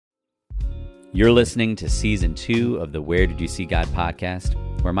You're listening to Season 2 of the Where Did You See God podcast,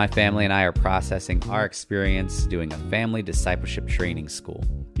 where my family and I are processing our experience doing a family discipleship training school.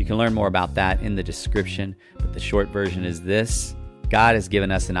 You can learn more about that in the description, but the short version is this. God has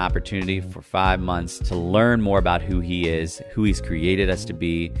given us an opportunity for 5 months to learn more about who He is, who He's created us to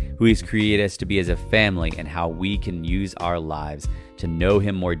be, who He's created us to be as a family, and how we can use our lives to know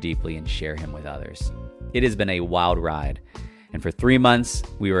Him more deeply and share Him with others. It has been a wild ride, and for 3 months,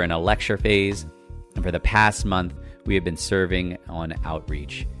 we were in a lecture phase, and for the past month, we have been serving on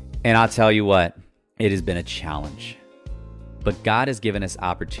outreach. And I'll tell you what, it has been a challenge. But God has given us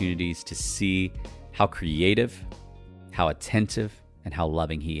opportunities to see how creative, how attentive, and how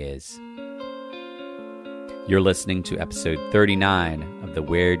loving He is. You're listening to episode 39 of the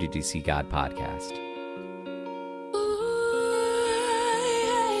Where Did You See God podcast.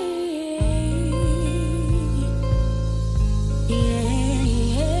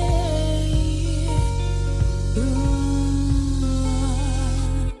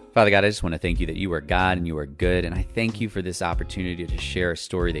 Father God, I just want to thank you that you are God and you are good, and I thank you for this opportunity to share a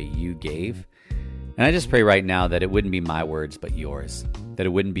story that you gave. And I just pray right now that it wouldn't be my words, but yours. That it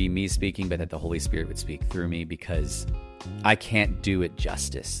wouldn't be me speaking, but that the Holy Spirit would speak through me, because I can't do it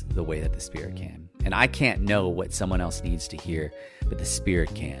justice the way that the Spirit can. And I can't know what someone else needs to hear, but the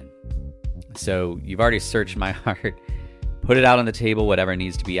Spirit can. So you've already searched my heart. Put it out on the table, whatever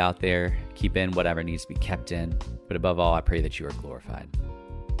needs to be out there. Keep in whatever needs to be kept in. But above all, I pray that you are glorified.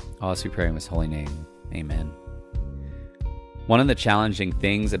 All this we pray in His holy name. Amen. One of the challenging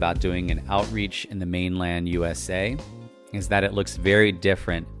things about doing an outreach in the mainland USA is that it looks very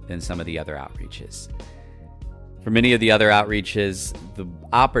different than some of the other outreaches. For many of the other outreaches, the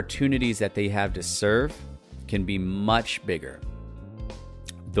opportunities that they have to serve can be much bigger.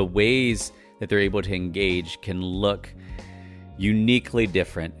 The ways that they're able to engage can look uniquely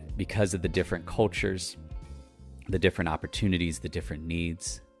different because of the different cultures, the different opportunities, the different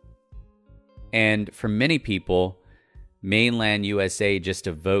needs. And for many people, mainland USA just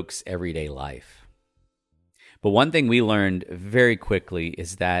evokes everyday life. But one thing we learned very quickly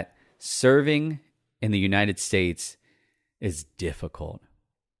is that serving in the United States is difficult.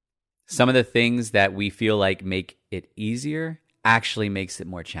 Some of the things that we feel like make it easier actually makes it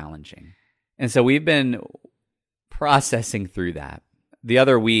more challenging. And so we've been processing through that. The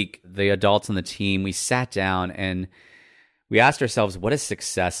other week, the adults on the team, we sat down and we asked ourselves, what does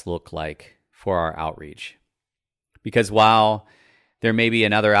success look like for our outreach? Because while there may be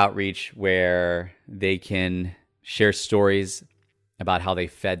another outreach where they can share stories about how they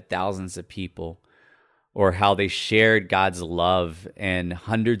fed thousands of people, or how they shared God's love and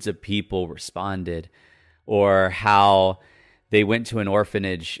hundreds of people responded, or how they went to an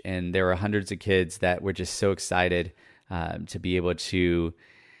orphanage and there were hundreds of kids that were just so excited to be able to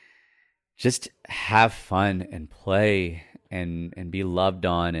just have fun and play and be loved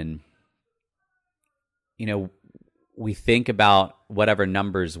on. And you know, we think about whatever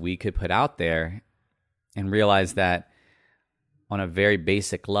numbers we could put out there and realize that on a very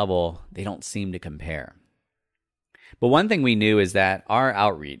basic level, they don't seem to compare. But one thing we knew is that our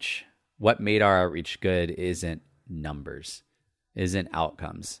outreach, what made our outreach good, isn't numbers, isn't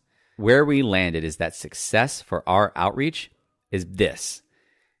outcomes. Where we landed is that success for our outreach is this: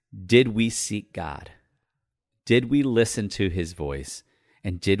 did we seek God? Did we listen to His voice?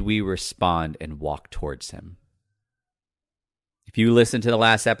 And did we respond and walk towards Him? If you listened to the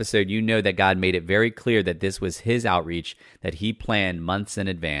last episode, you know that God made it very clear that this was His outreach that He planned months in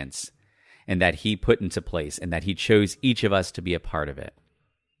advance and that He put into place, and that He chose each of us to be a part of it.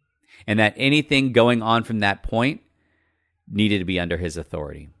 And that anything going on from that point needed to be under His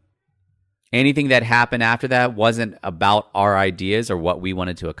authority. Anything that happened after that wasn't about our ideas or what we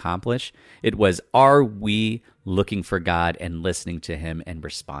wanted to accomplish. It was, are we looking for God and listening to Him and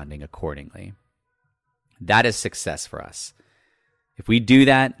responding accordingly? That is success for us. If we do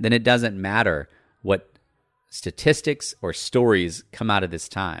that, then it doesn't matter what statistics or stories come out of this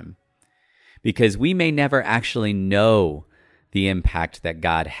time, because we may never actually know the impact that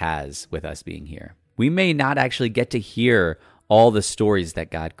God has with us being here. We may not actually get to hear all the stories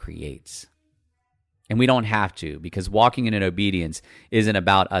that God creates. And we don't have to, because walking in obedience isn't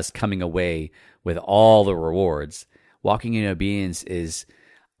about us coming away with all the rewards. Walking in obedience is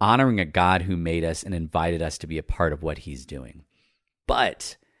honoring a God who made us and invited us to be a part of what He's doing.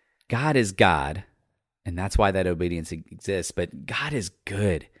 But God is God, and that's why that obedience exists. But God is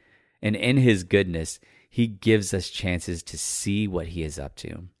good, and in His goodness, He gives us chances to see what He is up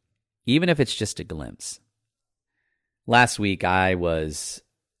to, even if it's just a glimpse. Last week, I was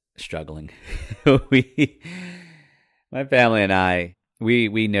struggling. My family and I,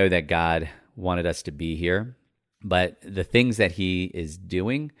 we know that God wanted us to be here. But the things that he is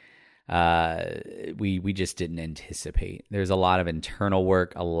doing, we just didn't anticipate. There's a lot of internal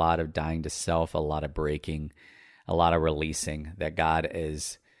work, a lot of dying to self, a lot of breaking, a lot of releasing that God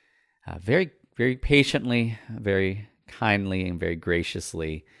is very, very patiently, very kindly, and very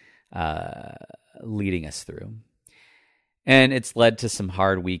graciously leading us through. And it's led to some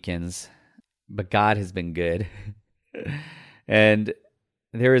hard weekends, but God has been good. And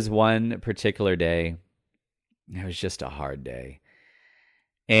there is one particular day, it was just a hard day.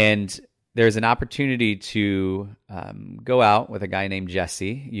 And there's an opportunity to go out with a guy named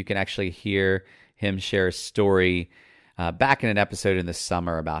Jesse. You can actually hear him share a story back in an episode in the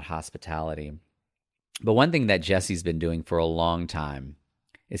summer about hospitality. But one thing that Jesse's been doing for a long time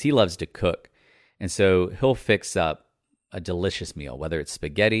is he loves to cook. And so he'll fix up a delicious meal, whether it's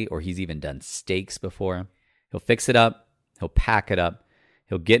spaghetti or he's even done steaks before. He'll fix it up. He'll pack it up.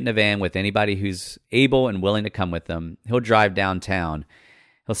 He'll get in a van with anybody who's able and willing to come with them. He'll drive downtown.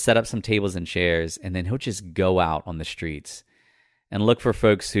 He'll set up some tables and chairs, and then he'll just go out on the streets and look for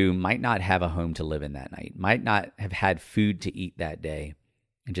folks who might not have a home to live in that night, might not have had food to eat that day,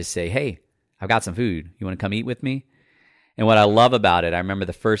 and just say, hey, I've got some food. You want to come eat with me? And what I love about it, I remember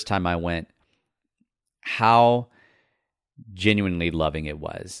the first time I went, how genuinely loving it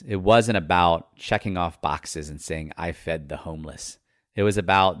was. It wasn't about checking off boxes and saying, I fed the homeless. It was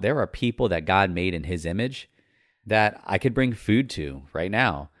about, there are people that God made in his image that I could bring food to right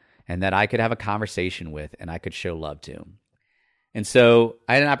now and that I could have a conversation with and I could show love to. And so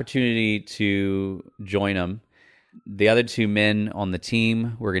I had an opportunity to join them. The other two men on the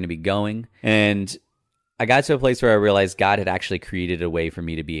team were going to be going. And I got to a place where I realized God had actually created a way for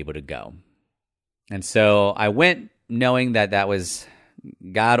me to be able to go. And so I went knowing that that was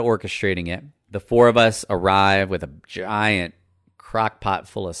God orchestrating it. The four of us arrived with a giant crock pot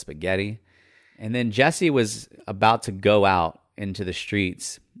full of spaghetti. And then Jesse was about to go out into the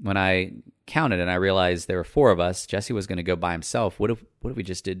streets when I counted and I realized there were four of us. Jesse was going to go by himself. What if we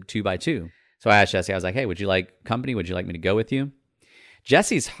just did 2 by 2? So I asked Jesse, I was like, hey, would you like company? Would you like me to go with you?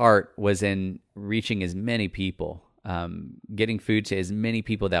 Jesse's heart was in reaching as many people, getting food to as many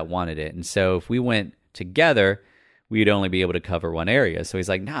people that wanted it. And so if we went together, we'd only be able to cover one area. So he's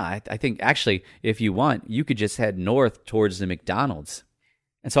like, nah, I think actually, if you want, you could just head north towards the McDonald's.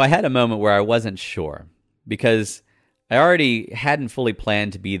 And so I had a moment where I wasn't sure because I already hadn't fully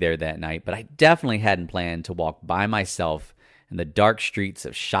planned to be there that night, but I definitely hadn't planned to walk by myself in the dark streets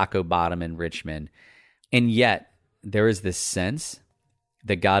of Shockoe Bottom in Richmond. And yet there was this sense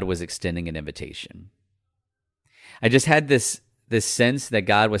that God was extending an invitation. I just had this sense that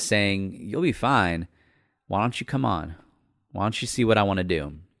God was saying, you'll be fine. Why don't you come on? Why don't you see what I want to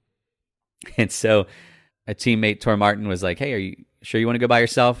do? And so a teammate, Tor Martin, was like, hey, are you sure you want to go by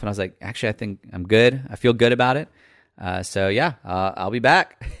yourself? And I was like, actually, I think I'm good. I feel good about it. So yeah, I'll be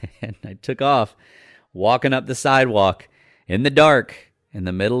back. And I took off, walking up the sidewalk in the dark in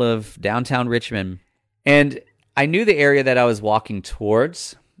the middle of downtown Richmond. And I knew the area that I was walking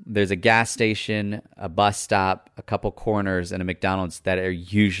towards. There's a gas station, a bus stop, a couple corners, and a McDonald's that are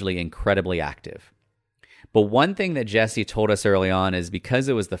usually incredibly active. But one thing that Jesse told us early on is because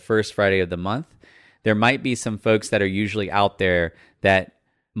it was the first Friday of the month, there might be some folks that are usually out there that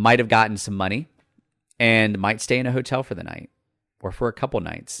might have gotten some money and might stay in a hotel for the night or for a couple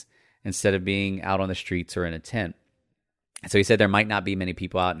nights instead of being out on the streets or in a tent. So he said there might not be many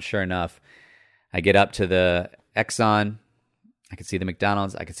people out, and sure enough, I get up to the Exxon, I could see the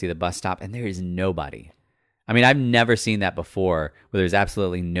McDonald's, I could see the bus stop, and there is nobody. I mean, I've never seen that before where there's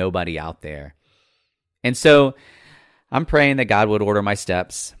absolutely nobody out there. And so I'm praying that God would order my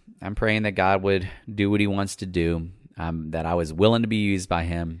steps. I'm praying that God would do what he wants to do, that I was willing to be used by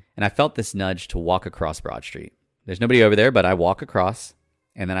him. And I felt this nudge to walk across Broad Street. There's nobody over there, but I walk across,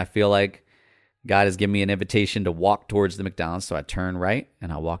 and then I feel like God has given me an invitation to walk towards the McDonald's. So I turn right,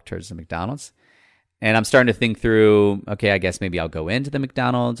 and I walk towards the McDonald's. And I'm starting to think through, okay, I guess maybe I'll go into the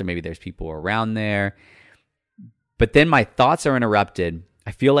McDonald's, or maybe there's people around there. But then my thoughts are interrupted.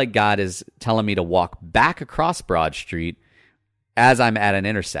 I feel like God is telling me to walk back across Broad Street as I'm at an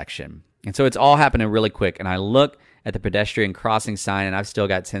intersection. And so it's all happening really quick. And I look at the pedestrian crossing sign, and I've still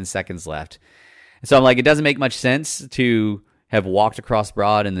got 10 seconds left. And so I'm like, it doesn't make much sense to have walked across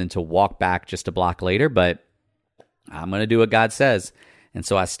Broad and then to walk back just a block later, but I'm going to do what God says. And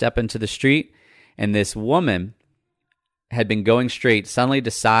so I step into the street, and this woman had been going straight, suddenly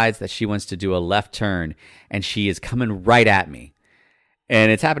decides that she wants to do a left turn, and she is coming right at me.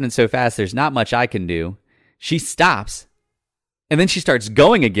 And it's happening so fast, there's not much I can do. She stops, and then she starts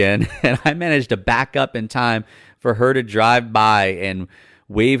going again, and I managed to back up in time for her to drive by, and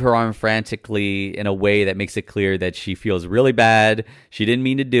wave her arm frantically in a way that makes it clear that she feels really bad. She didn't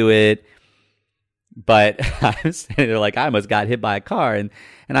mean to do it. But I'm standing there like I almost got hit by a car. And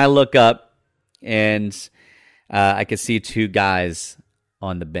I look up and I could see two guys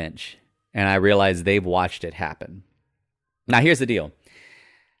on the bench. And I realize they've watched it happen. Now, here's the deal.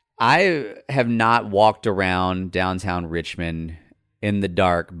 I have not walked around downtown Richmond in the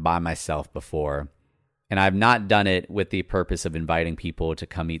dark by myself before. And I've not done it with the purpose of inviting people to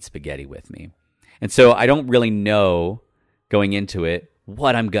come eat spaghetti with me. And so I don't really know going into it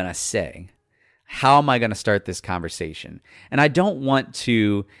what I'm going to say. How am I going to start this conversation? And I don't want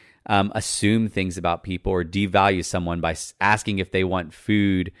to assume things about people or devalue someone by asking if they want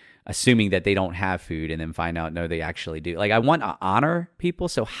food, assuming that they don't have food, and then find out, no, they actually do. Like, I want to honor people.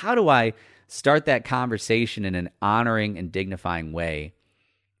 So how do I start that conversation in an honoring and dignifying way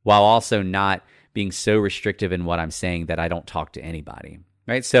while also not being so restrictive in what I'm saying that I don't talk to anybody,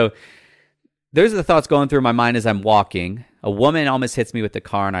 right? So those are the thoughts going through my mind as I'm walking. A woman almost hits me with the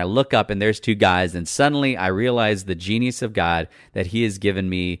car, and I look up, and there's two guys, and suddenly I realize the genius of God, that he has given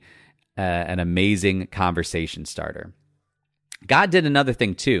me an amazing conversation starter. God did another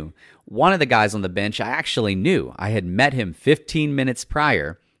thing too. One of the guys on the bench I actually knew. I had met him 15 minutes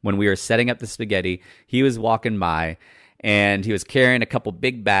prior when we were setting up the spaghetti. He was walking by, and he was carrying a couple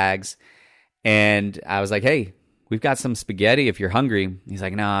big bags, and I was like, hey, we've got some spaghetti if you're hungry. He's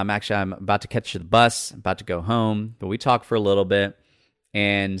like, no, I'm about to catch the bus, I'm about to go home. But we talked for a little bit,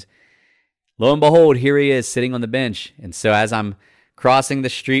 and lo and behold, here he is sitting on the bench. And so as I'm crossing the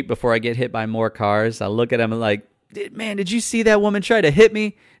street before I get hit by more cars, I look at him and like, man, did you see that woman try to hit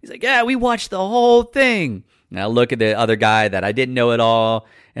me? He's like, yeah, we watched the whole thing. And I look at the other guy that I didn't know at all,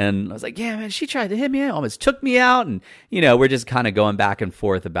 and I was like, yeah, man, she tried to hit me, almost took me out. And, we're just kind of going back and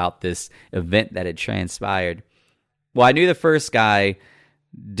forth about this event that had transpired. Well, I knew the first guy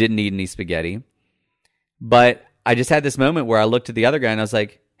didn't eat any spaghetti, but I just had this moment where I looked at the other guy and I was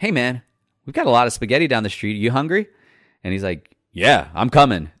like, hey, man, we've got a lot of spaghetti down the street. Are you hungry? And he's like, yeah, I'm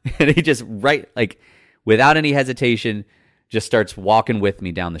coming. And he just without any hesitation, just starts walking with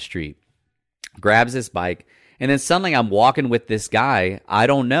me down the street, grabs his bike, and then suddenly I'm walking with this guy I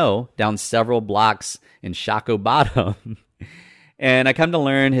don't know down several blocks in Shockoe Bottom. And I come to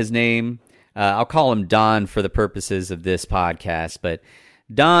learn his name. I'll call him Don for the purposes of this podcast. But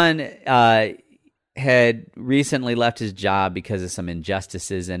Don had recently left his job because of some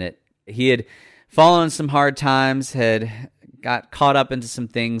injustices in it. He had fallen on some hard times, had got caught up into some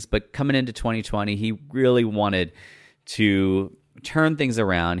things, but coming into 2020, he really wanted to turn things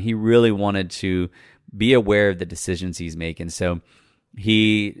around. He really wanted to be aware of the decisions he's making. So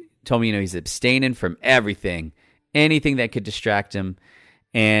he told me, he's abstaining from everything, anything that could distract him.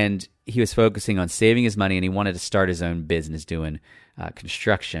 And he was focusing on saving his money, and he wanted to start his own business doing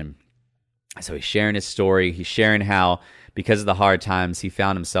construction. So he's sharing his story. He's sharing how, because of the hard times, he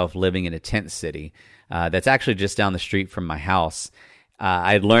found himself living in a tent city that's actually just down the street from my house.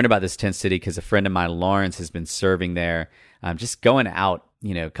 I had learned about this tent city because a friend of mine, Lawrence, has been serving there, just going out,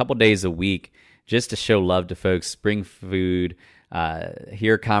 a couple days a week just to show love to folks, bring food,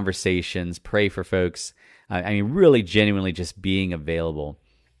 hear conversations, pray for folks. Really genuinely just being available.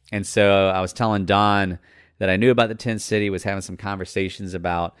 And so I was telling Don that I knew about the tent city, was having some conversations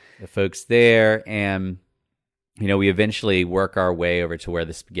about the folks there, and we eventually work our way over to where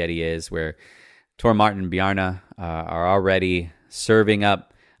the spaghetti is, where Tor Martin and Bjarna are already serving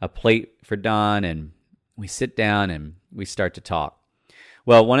up a plate for Don, and we sit down and we start to talk.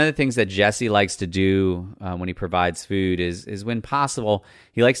 Well, one of the things that Jesse likes to do when he provides food is when possible,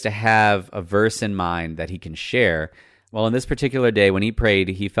 he likes to have a verse in mind that he can share. Well, on this particular day, when he prayed,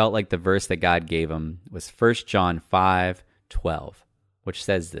 he felt like the verse that God gave him was 1 John 5:12, which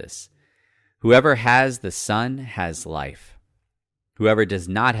says this: whoever has the Son has life. Whoever does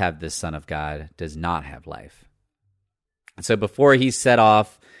not have the Son of God does not have life. And so before he set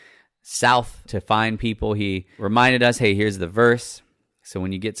off south to find people, he reminded us, hey, here's the verse. So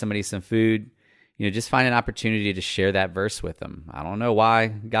when you get somebody some food, just find an opportunity to share that verse with them. I don't know why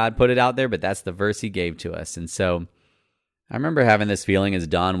God put it out there, but that's the verse he gave to us. And so I remember having this feeling as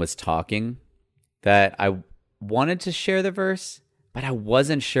Don was talking that I wanted to share the verse, but I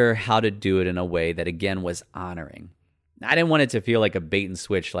wasn't sure how to do it in a way that, again, was honoring. I didn't want it to feel like a bait and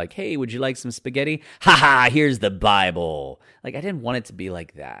switch, like, hey, would you like some spaghetti? Ha ha, here's the Bible. I didn't want it to be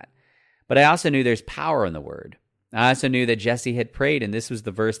like that. But I also knew there's power in the word. I also knew that Jesse had prayed, and this was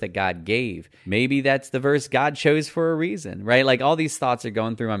the verse that God gave. Maybe that's the verse God chose for a reason, right? All these thoughts are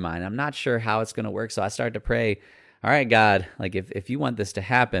going through my mind. I'm not sure how it's going to work, so I started to pray, all right, God, if you want this to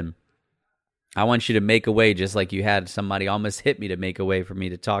happen, I want you to make a way just like you had somebody almost hit me to make a way for me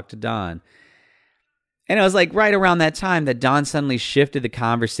to talk to Don. And it was like right around that time that Don suddenly shifted the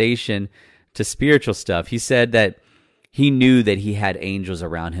conversation to spiritual stuff. He said that he knew that he had angels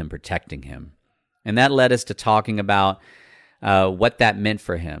around him protecting him. And that led us to talking about what that meant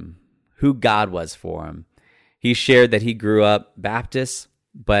for him, who God was for him. He shared that he grew up Baptist,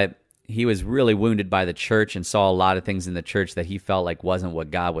 but he was really wounded by the church and saw a lot of things in the church that he felt like wasn't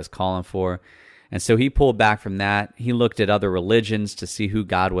what God was calling for. And so he pulled back from that. He looked at other religions to see who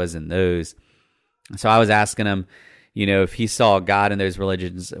God was in those. So I was asking him, if he saw God in those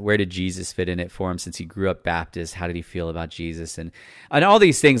religions, where did Jesus fit in it for him since he grew up Baptist? How did he feel about Jesus? And all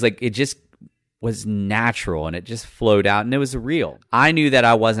these things, like it just was natural and it just flowed out and it was real. I knew that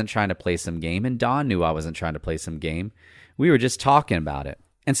I wasn't trying to play some game, and Don knew I wasn't trying to play some game. We were just talking about it.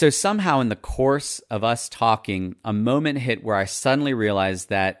 And so somehow in the course of us talking, a moment hit where I suddenly realized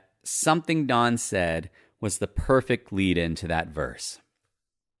that something Don said was the perfect lead into that verse.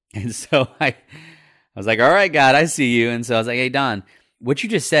 And so I was like, all right, God, I see you. And so I was like, hey, Don, what you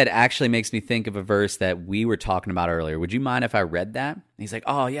just said actually makes me think of a verse that we were talking about earlier. Would you mind if I read that? And he's like,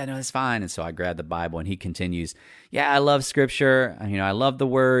 oh, yeah, no, that's fine. And so I grabbed the Bible and he continues, yeah, I love scripture. I love the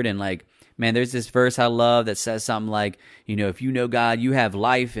word. And like, man, there's this verse I love that says something like, if you know God, you have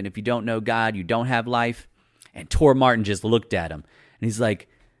life. And if you don't know God, you don't have life. And Tor Martin just looked at him and he's like,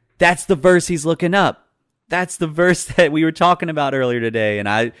 that's the verse he's looking up. That's the verse that we were talking about earlier today. And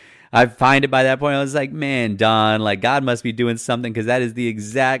I find it by that point. I was like, man, Don, like God must be doing something because that is the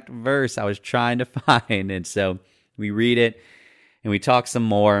exact verse I was trying to find. And so we read it and we talk some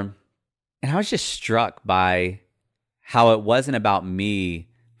more. And I was just struck by how it wasn't about me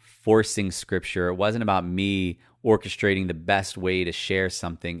forcing scripture. It wasn't about me orchestrating the best way to share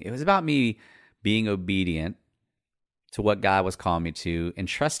something. It was about me being obedient to what God was calling me to and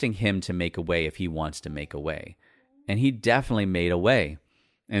trusting him to make a way if he wants to make a way. And he definitely made a way.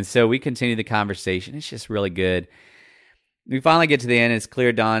 And so we continue the conversation. It's just really good. We finally get to the end. It's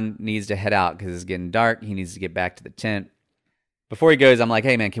clear Don needs to head out because it's getting dark. He needs to get back to the tent. Before he goes, I'm like,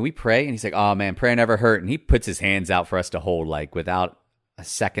 hey, man, can we pray? And he's like, oh, man, prayer never hurt. And he puts his hands out for us to hold, like without a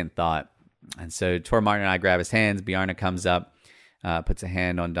second thought. And so Tor Martin and I grab his hands. Bjarna comes up, puts a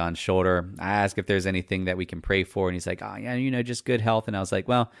hand on Don's shoulder. I ask if there's anything that we can pray for. And he's like, oh, yeah, just good health. And I was like,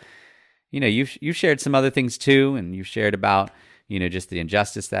 well, you've shared some other things too. And you've shared about just the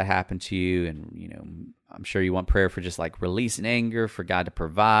injustice that happened to you. And, I'm sure you want prayer for just like release and anger, for God to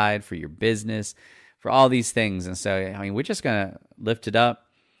provide, for your business, for all these things. And so, we're just going to lift it up.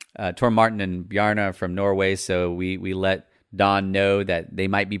 Tor Martin and Bjarna are from Norway, so we let Don know that they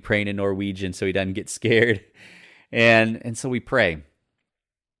might be praying in Norwegian so he doesn't get scared. And so we pray.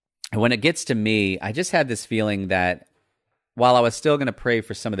 And when it gets to me, I just had this feeling that while I was still going to pray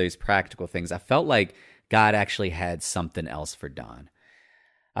for some of those practical things, I felt like God actually had something else for Don.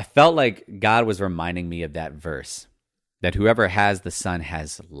 I felt like God was reminding me of that verse, that whoever has the Son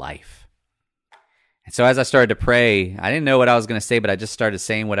has life. And so as I started to pray, I didn't know what I was going to say, but I just started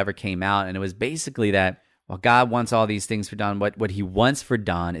saying whatever came out. And it was basically that, well, God wants all these things for Don. What he wants for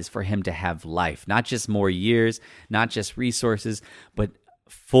Don is for him to have life, not just more years, not just resources, but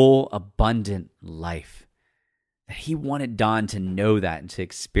full, abundant life. That he wanted Don to know that and to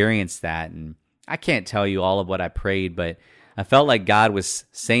experience that. And I can't tell you all of what I prayed, but I felt like God was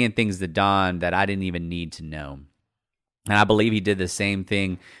saying things to Don that I didn't even need to know. And I believe he did the same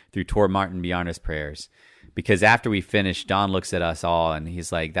thing through Tor Martin Bjarna's prayers. Because after we finished, Don looks at us all and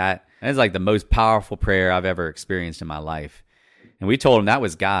he's like, that is like the most powerful prayer I've ever experienced in my life. And we told him that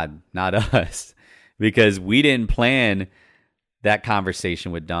was God, not us. Because we didn't plan that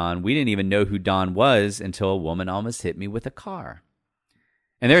conversation with Don. We didn't even know who Don was until a woman almost hit me with a car.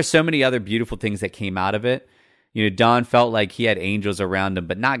 And there are so many other beautiful things that came out of it. Don felt like he had angels around him,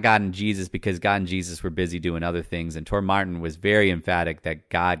 but not God and Jesus, because God and Jesus were busy doing other things. And Tor Martin was very emphatic that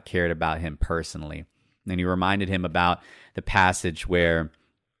God cared about him personally. And he reminded him about the passage where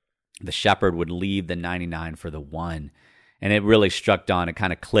the shepherd would leave the 99 for the one. And it really struck Don. It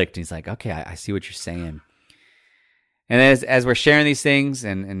kind of clicked. And he's like, okay, I see what you're saying. And as we're sharing these things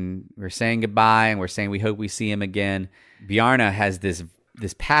and we're saying goodbye and we're saying we hope we see him again, Bjarna has this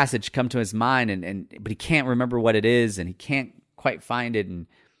passage come to his mind, but he can't remember what it is, and he can't quite find it. And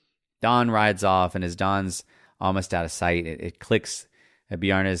Don rides off, and as Don's almost out of sight, it clicks.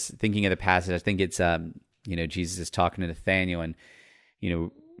 Bjarna's thinking of the passage. I think it's Jesus is talking to Nathaniel, and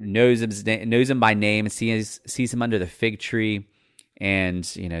knows him by name, and sees him under the fig tree. And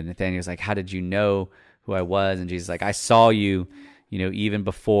Nathaniel's like, "How did you know who I was?" And Jesus is like, "I saw you, even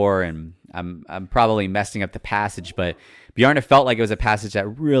before, and I'm probably messing up the passage, but Bjarne felt like it was a passage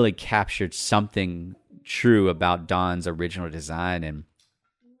that really captured something true about Don's original design. And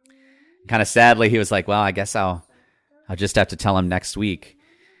kind of sadly, he was like, well, I guess I'll just have to tell him next week.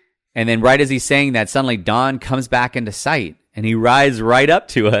 And then right as he's saying that, suddenly Don comes back into sight, and he rides right up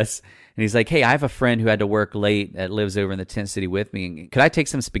to us. And he's like, hey, I have a friend who had to work late that lives over in the tent city with me. Could I take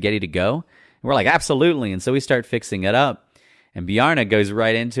some spaghetti to go? And we're like, absolutely. And so we start fixing it up. And Bjarne goes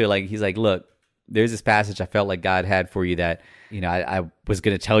right into it. Like, he's like, look, there's this passage I felt like God had for you that, I was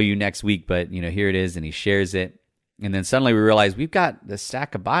going to tell you next week, but, here it is. And he shares it. And then suddenly we realize we've got the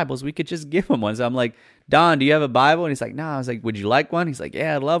stack of Bibles. We could just give him one. So I'm like, Don, do you have a Bible? And he's like, no. I was like, would you like one? He's like,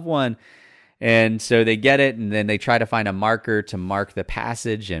 yeah, I'd love one. And so they get it. And then they try to find a marker to mark the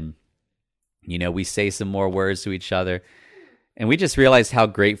passage. And, we say some more words to each other. And we just realized how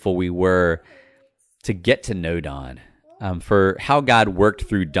grateful we were to get to know Don, for how God worked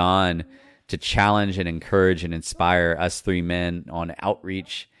through Don to challenge and encourage and inspire us three men on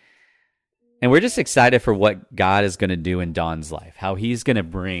outreach. And we're just excited for what God is going to do in Don's life, how he's going to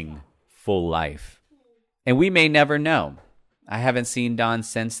bring full life. And we may never know. I haven't seen Don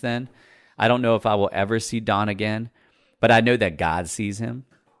since then. I don't know if I will ever see Don again, but I know that God sees him.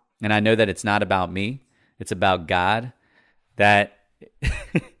 And I know that it's not about me. It's about God. That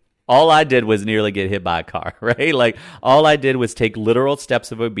all I did was nearly get hit by a car, right? Like, all I did was take literal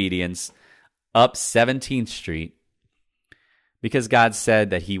steps of obedience up 17th Street because God said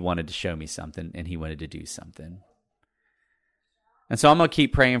that he wanted to show me something and he wanted to do something. And so I'm going to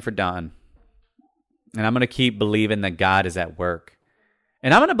keep praying for Don. And I'm going to keep believing that God is at work.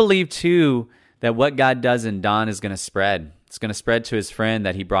 And I'm going to believe, too, that what God does in Don is going to spread. It's going to spread to his friend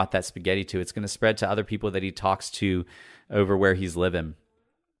that he brought that spaghetti to. It's going to spread to other people that he talks to over where he's living.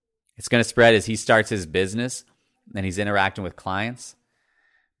 It's going to spread as he starts his business and he's interacting with clients.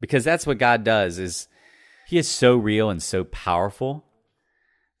 Because that's what God does, is he is so real and so powerful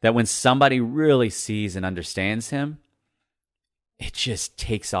that when somebody really sees and understands him, it just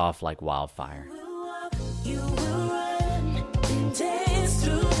takes off like wildfire. You will run and dance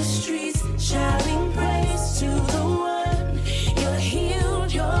through the streets, shouting praise to the one. You're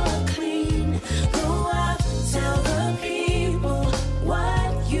healed, you're clean. Go out, tell the people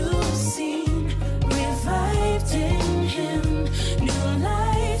what you've seen. Revived in him, new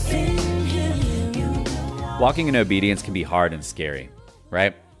life in him. Walking in obedience can be hard and scary,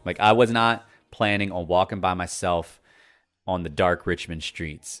 right? Like, I was not planning on walking by myself on the dark Richmond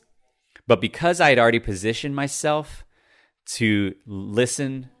streets. But because I had already positioned myself to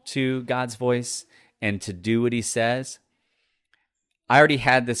listen to God's voice and to do what he says, I already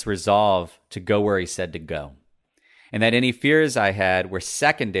had this resolve to go where he said to go. And that any fears I had were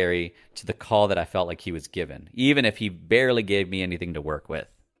secondary to the call that I felt like he was given, even if he barely gave me anything to work with.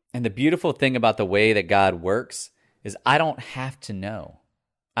 And the beautiful thing about the way that God works is I don't have to know.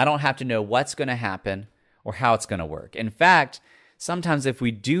 I don't have to know what's going to happen or how it's going to work. In fact, sometimes if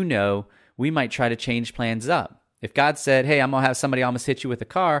we do know, we might try to change plans up. If God said, hey, I'm going to have somebody almost hit you with a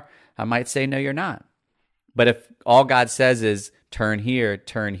car, I might say, no, you're not. But if all God says is turn here,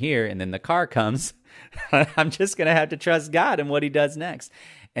 and then the car comes, I'm just going to have to trust God and what he does next.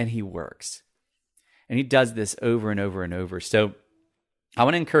 And he works. And he does this over and over and over. So I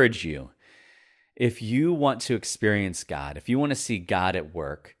want to encourage you, if you want to experience God, if you want to see God at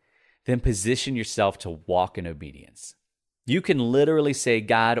work, then position yourself to walk in obedience. You can literally say,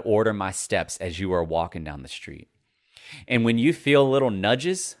 God, order my steps as you are walking down the street. And when you feel little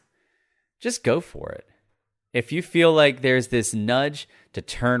nudges, just go for it. If you feel like there's this nudge to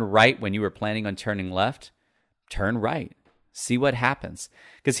turn right when you were planning on turning left, turn right. See what happens.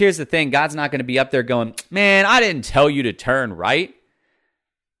 Because here's the thing, God's not going to be up there going, man, I didn't tell you to turn right.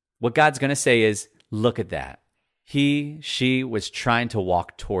 What God's going to say is, look at that. She was trying to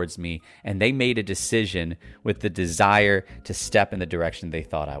walk towards me, and they made a decision with the desire to step in the direction they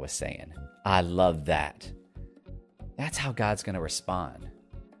thought I was saying. I love that. That's how God's going to respond.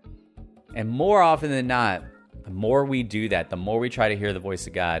 And more often than not, the more we do that, the more we try to hear the voice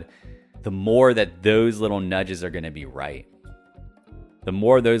of God, the more that those little nudges are going to be right. The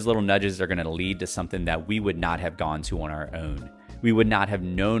more those little nudges are going to lead to something that we would not have gone to on our own. We would not have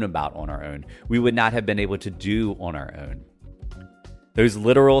known about on our own. We would not have been able to do on our own. Those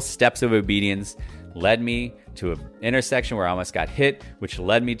literal steps of obedience led me to an intersection where I almost got hit, which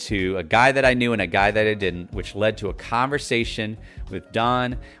led me to a guy that I knew and a guy that I didn't, which led to a conversation with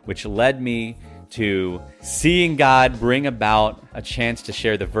Don, which led me to seeing God bring about a chance to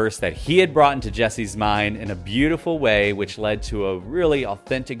share the verse that he had brought into Jesse's mind in a beautiful way, which led to a really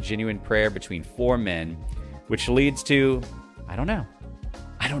authentic, genuine prayer between four men, which leads to I don't know.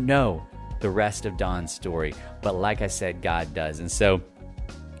 I don't know the rest of Don's story, but like I said, God does. And so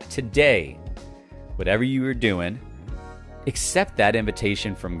today, whatever you are doing, accept that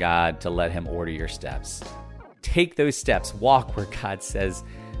invitation from God to let him order your steps. Take those steps. Walk where God says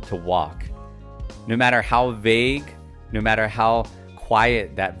to walk. No matter how vague, no matter how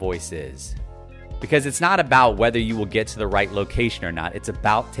quiet that voice is. Because it's not about whether you will get to the right location or not. It's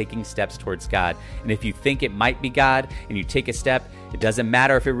about taking steps towards God. And if you think it might be God and you take a step, it doesn't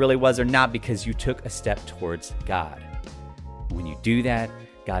matter if it really was or not because you took a step towards God. When you do that,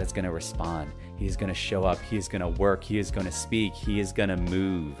 God is going to respond. He is going to show up. He is going to work. He is going to speak. He is going to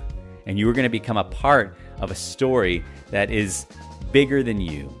move. And you are going to become a part of a story that is bigger than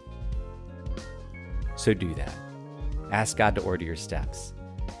you. So do that. Ask God to order your steps.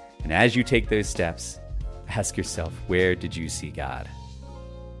 And as you take those steps, ask yourself, where did you see God?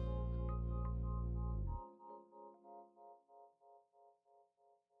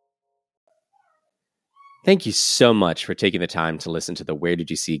 Thank you so much for taking the time to listen to the Where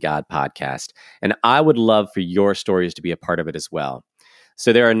Did You See God podcast. And I would love for your stories to be a part of it as well.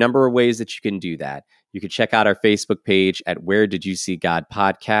 So there are a number of ways that you can do that. You can check out our Facebook page at Where Did You See God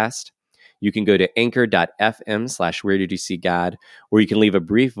podcast. You can go to anchor.fm/Where Did You See God, or you can leave a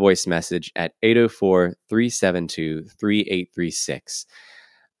brief voice message at 804-372-3836.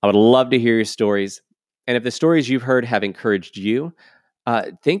 I would love to hear your stories. And if the stories you've heard have encouraged you,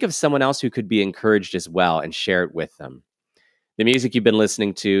 think of someone else who could be encouraged as well and share it with them. The music you've been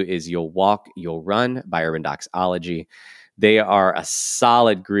listening to is You'll Walk, You'll Run by Urban Doxology. They are a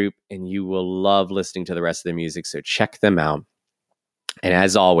solid group, and you will love listening to the rest of their music, so check them out. And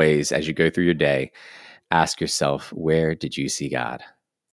as always, as you go through your day, ask yourself, where did you see God?